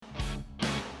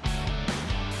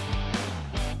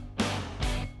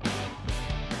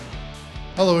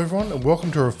Hello everyone and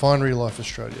welcome to Refinery Life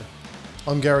Australia.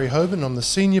 I'm Gary Hoban, I'm the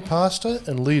Senior Pastor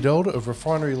and Lead Elder of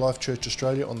Refinery Life Church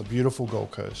Australia on the beautiful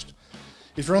Gold Coast.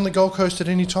 If you're on the Gold Coast at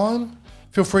any time,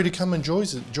 feel free to come and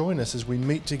join us as we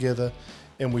meet together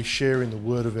and we share in the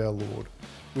Word of our Lord.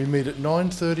 We meet at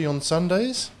 9:30 on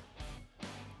Sundays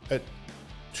at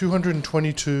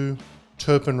 222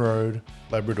 Turpin Road,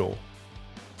 Labrador.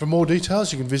 For more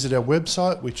details, you can visit our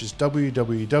website, which is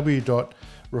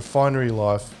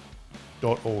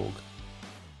www.refinerylife.org.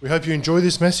 We hope you enjoy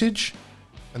this message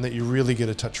and that you really get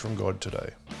a touch from God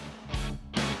today.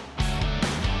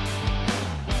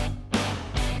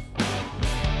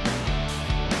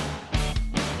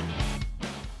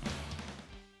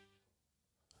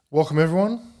 Welcome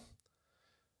everyone.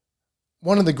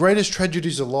 One of the greatest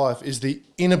tragedies of life is the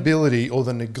inability or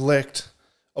the neglect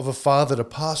of a father to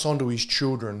pass on to his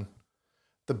children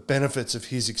the benefits of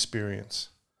his experience.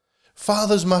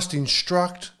 Fathers must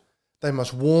instruct, they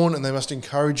must warn, and they must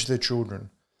encourage their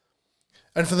children.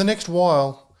 And for the next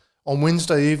while, on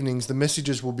Wednesday evenings, the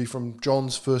messages will be from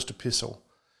John's first epistle,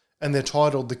 and they're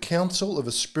titled The Counsel of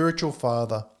a Spiritual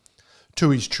Father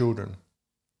to His Children.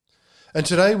 And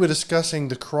today we're discussing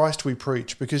the Christ we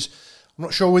preach, because I'm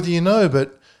not sure whether you know,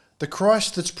 but the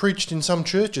Christ that's preached in some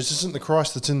churches isn't the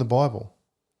Christ that's in the Bible.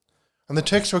 And the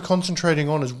text we're concentrating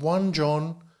on is 1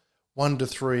 John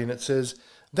 1-3, and it says,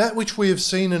 "That which we have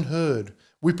seen and heard,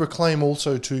 we proclaim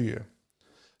also to you,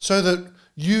 so that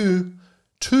you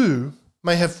too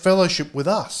may have fellowship with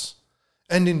us.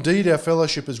 And indeed our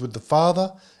fellowship is with the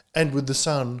Father and with the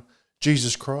Son,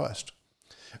 Jesus Christ."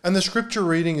 And the scripture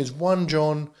reading is 1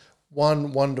 John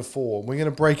 1:1-4. We're going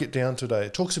to break it down today.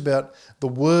 It talks about the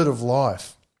word of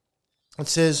life. It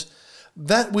says,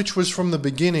 "That which was from the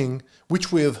beginning,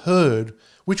 which we have heard,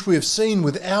 which we have seen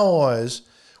with our eyes,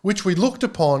 which we looked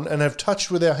upon and have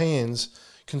touched with our hands,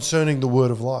 concerning the word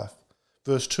of life."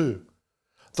 Verse 2,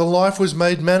 "The life was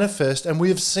made manifest, and we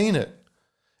have seen it,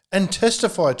 and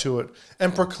testify to it,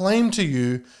 and proclaim to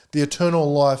you the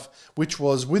eternal life which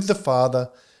was with the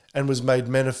Father and was made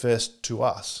manifest to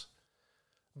us.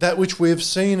 That which we have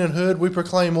seen and heard we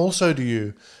proclaim also to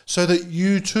you, so that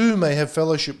you too may have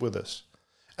fellowship with us.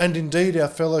 And indeed our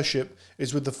fellowship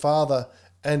is with the Father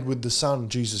and with the Son,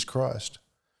 Jesus Christ.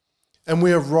 And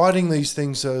we are writing these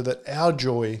things so that our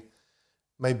joy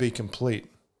may be complete."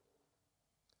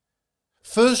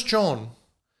 1 John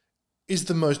is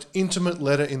the most intimate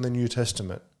letter in the New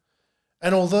Testament.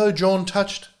 And although John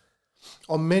touched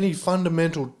on many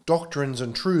fundamental doctrines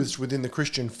and truths within the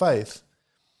Christian faith,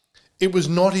 it was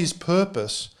not his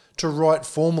purpose to write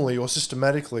formally or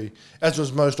systematically, as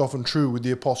was most often true with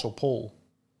the Apostle Paul.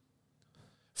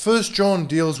 1 John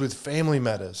deals with family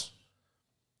matters.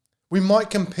 We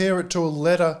might compare it to a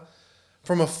letter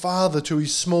from a father to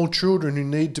his small children who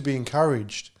need to be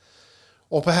encouraged,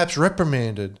 or perhaps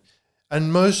reprimanded,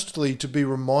 and mostly to be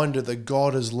reminded that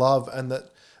God is love and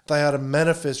that they are to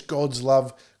manifest God's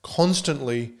love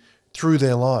constantly through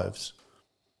their lives.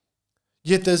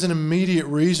 Yet there's an immediate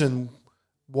reason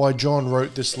why John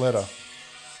wrote this letter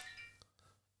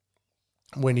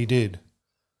when he did.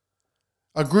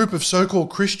 A group of so-called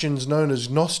Christians known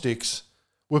as Gnostics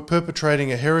were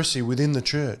perpetrating a heresy within the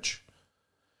church.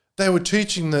 They were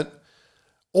teaching that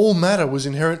all matter was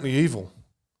inherently evil,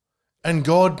 and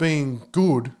God being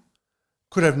good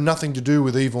could have nothing to do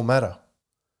with evil matter.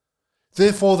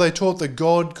 Therefore, they taught that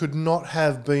God could not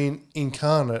have been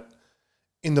incarnate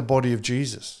in the body of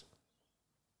Jesus.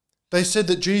 They said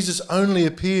that Jesus only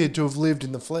appeared to have lived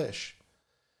in the flesh,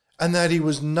 and that he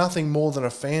was nothing more than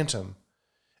a phantom.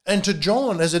 And to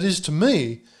John, as it is to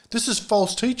me, this is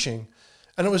false teaching,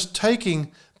 and it was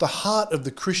taking the heart of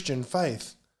the Christian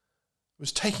faith. It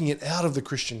was taking it out of the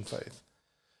Christian faith.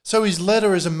 So his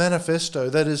letter is a manifesto,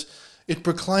 that is, it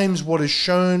proclaims what is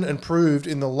shown and proved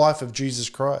in the life of Jesus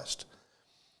Christ.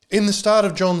 In the start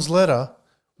of John's letter,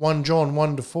 1 John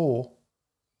 1-4,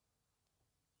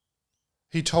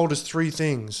 he told us three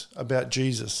things about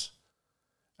Jesus,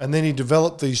 and then he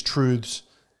developed these truths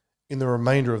in the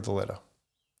remainder of the letter.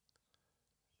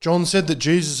 John said that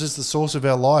Jesus is the source of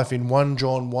our life in 1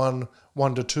 John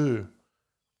 1:1-2.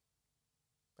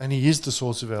 And he is the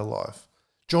source of our life.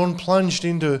 John plunged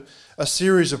into a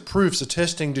series of proofs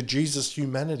attesting to Jesus'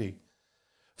 humanity.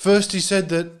 First, he said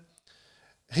that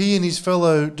he and his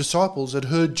fellow disciples had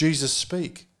heard Jesus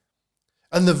speak.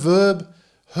 And the verb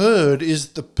heard is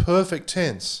the perfect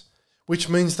tense, which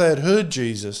means they had heard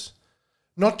Jesus,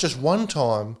 not just one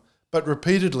time, but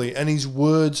repeatedly, and his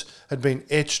words had been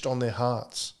etched on their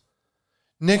hearts.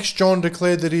 Next, John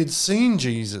declared that he had seen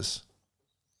Jesus.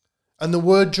 And the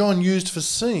word John used for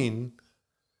seen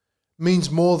means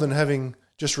more than having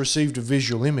just received a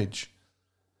visual image.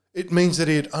 It means that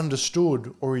he had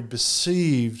understood, or he'd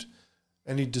perceived,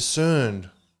 and he'd discerned.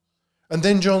 And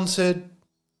then John said,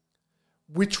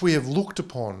 which we have looked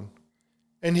upon.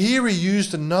 And here he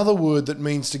used another word that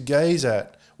means to gaze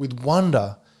at with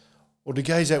wonder, or to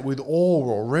gaze at with awe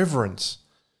or reverence.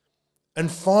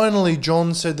 And finally,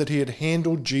 John said that he had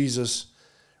handled Jesus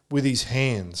with his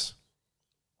hands.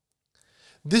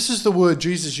 This is the word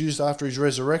Jesus used after his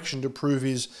resurrection to prove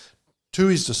to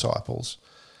his disciples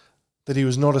that he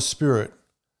was not a spirit,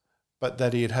 but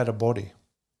that he had had a body.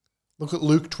 Look at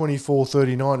Luke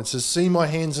 24:39. It says, see my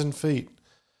hands and feet,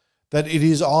 that it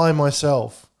is I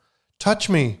myself. Touch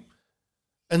me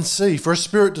and see, for a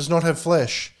spirit does not have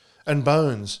flesh and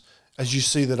bones, as you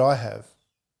see that I have.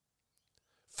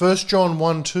 1 John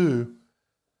 1:2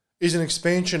 is an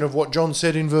expansion of what John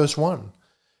said in verse 1.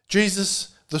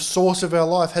 Jesus, the source of our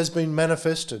life, has been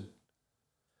manifested.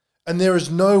 And there is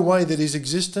no way that his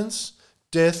existence,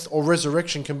 death, or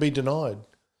resurrection can be denied.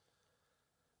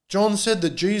 John said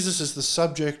that Jesus is the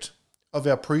subject of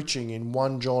our preaching in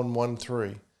 1 John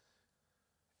 1:3.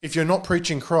 If you're not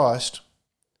preaching Christ,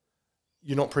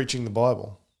 you're not preaching the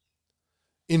Bible.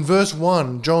 In verse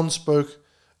 1, John spoke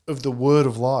of the word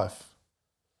of life.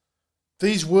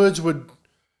 These words were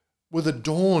the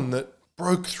dawn that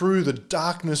broke through the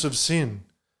darkness of sin.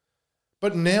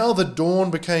 But now the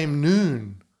dawn became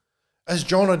noon, as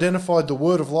John identified the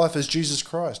word of life as Jesus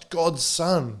Christ, God's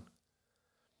Son.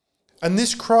 And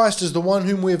this Christ is the one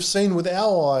whom we have seen with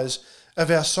our eyes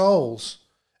of our souls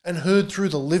and heard through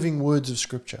the living words of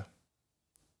Scripture.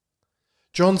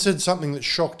 John said something that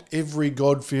shocked every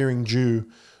God-fearing Jew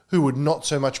who would not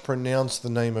so much pronounce the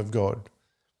name of God.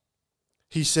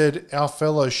 He said, our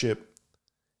fellowship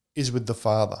is with the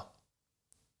Father.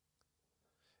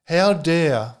 How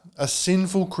dare a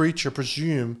sinful creature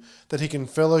presume that he can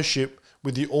fellowship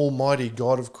with the Almighty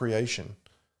God of creation?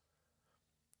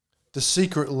 The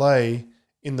secret lay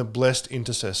in the blessed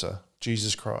intercessor,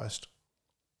 Jesus Christ.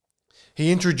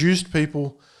 He introduced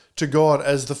people to God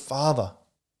as the Father.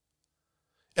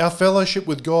 Our fellowship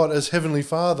with God as Heavenly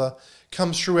Father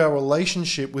comes through our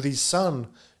relationship with his Son,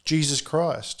 Jesus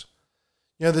Christ.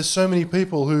 You know, there's so many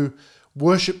people who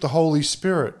worship the Holy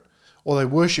Spirit, or they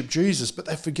worship Jesus, but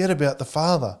they forget about the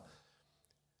Father.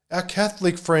 Our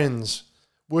Catholic friends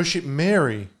worship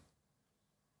Mary,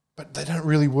 but they don't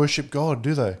really worship God,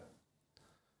 do they?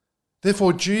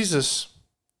 Therefore, Jesus,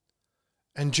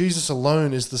 and Jesus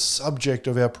alone, is the subject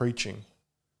of our preaching.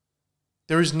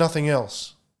 There is nothing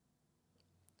else.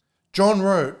 John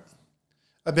wrote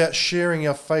about sharing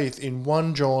our faith in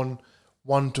 1 John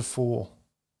 1-4.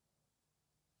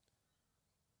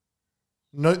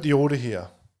 Note the order here.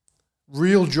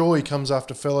 Real joy comes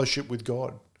after fellowship with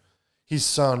God. His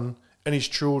Son and his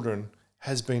children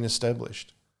has been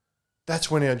established. That's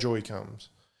when our joy comes.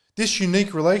 This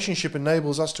unique relationship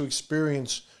enables us to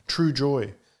experience true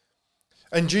joy.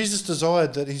 And Jesus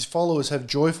desired that his followers have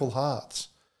joyful hearts.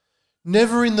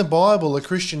 Never in the Bible are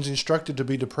Christians instructed to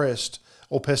be depressed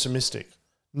or pessimistic.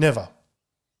 Never.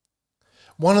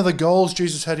 One of the goals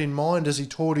Jesus had in mind as he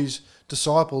taught his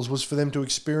disciples was for them to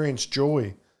experience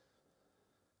joy.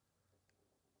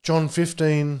 John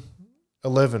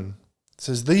 15:11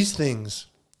 says, these things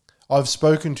I've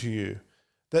spoken to you,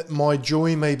 that my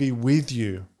joy may be with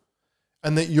you,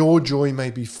 and that your joy may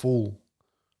be full.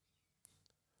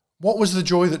 What was the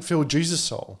joy that filled Jesus'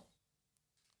 soul?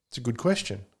 It's a good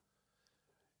question.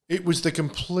 It was the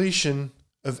completion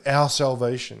of our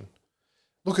salvation.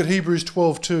 Look at Hebrews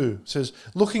 12:2. It says,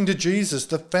 looking to Jesus,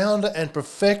 the founder and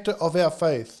perfecter of our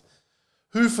faith,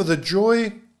 who for the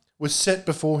joy was set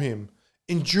before him,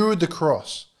 endured the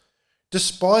cross,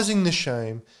 despising the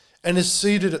shame, and is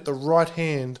seated at the right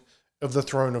hand of the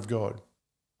throne of God.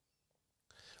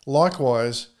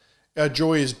 Likewise, our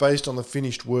joy is based on the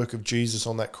finished work of Jesus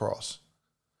on that cross.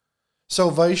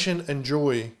 Salvation and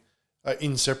joy are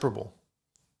inseparable.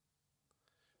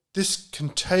 This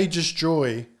contagious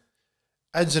joy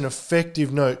adds an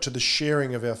effective note to the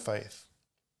sharing of our faith.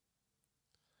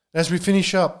 As we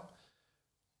finish up,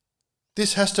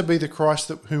 this has to be the Christ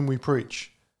whom we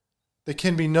preach. There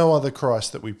can be no other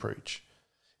Christ that we preach.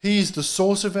 He is the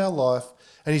source of our life,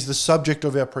 and he's the subject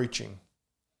of our preaching.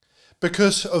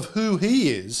 Because of who he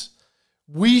is,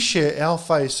 we share our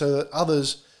faith so that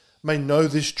others may know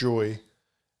this joy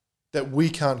that we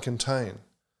can't contain.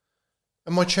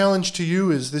 And my challenge to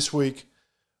you is this week,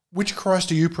 which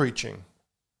Christ are you preaching?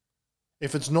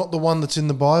 If it's not the one that's in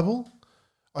the Bible,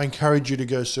 I encourage you to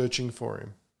go searching for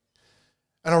him.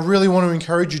 And I really want to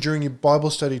encourage you during your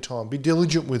Bible study time, be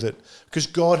diligent with it, because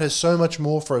God has so much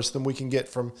more for us than we can get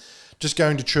from just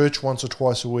going to church once or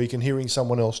twice a week and hearing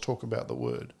someone else talk about the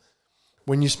word.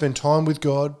 When you spend time with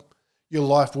God, your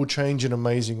life will change in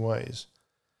amazing ways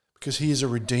because he is a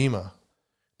redeemer.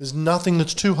 There's nothing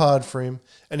that's too hard for him,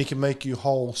 and he can make you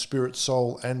whole, spirit,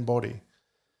 soul, and body.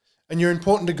 And you're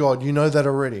important to God. You know that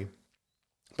already.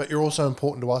 But you're also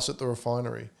important to us at the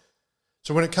Refinery.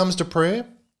 So when it comes to prayer,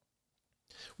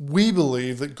 we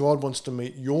believe that God wants to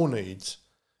meet your needs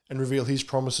and reveal his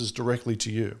promises directly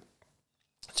to you.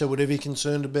 So whatever you're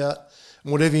concerned about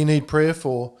and whatever you need prayer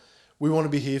for, we want to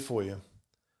be here for you.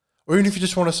 Or even if you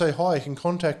just want to say hi, you can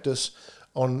contact us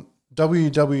on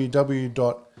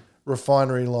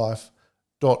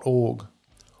www.refinerylife.org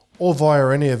or via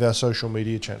any of our social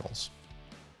media channels.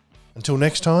 Until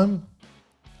next time,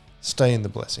 stay in the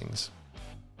blessings.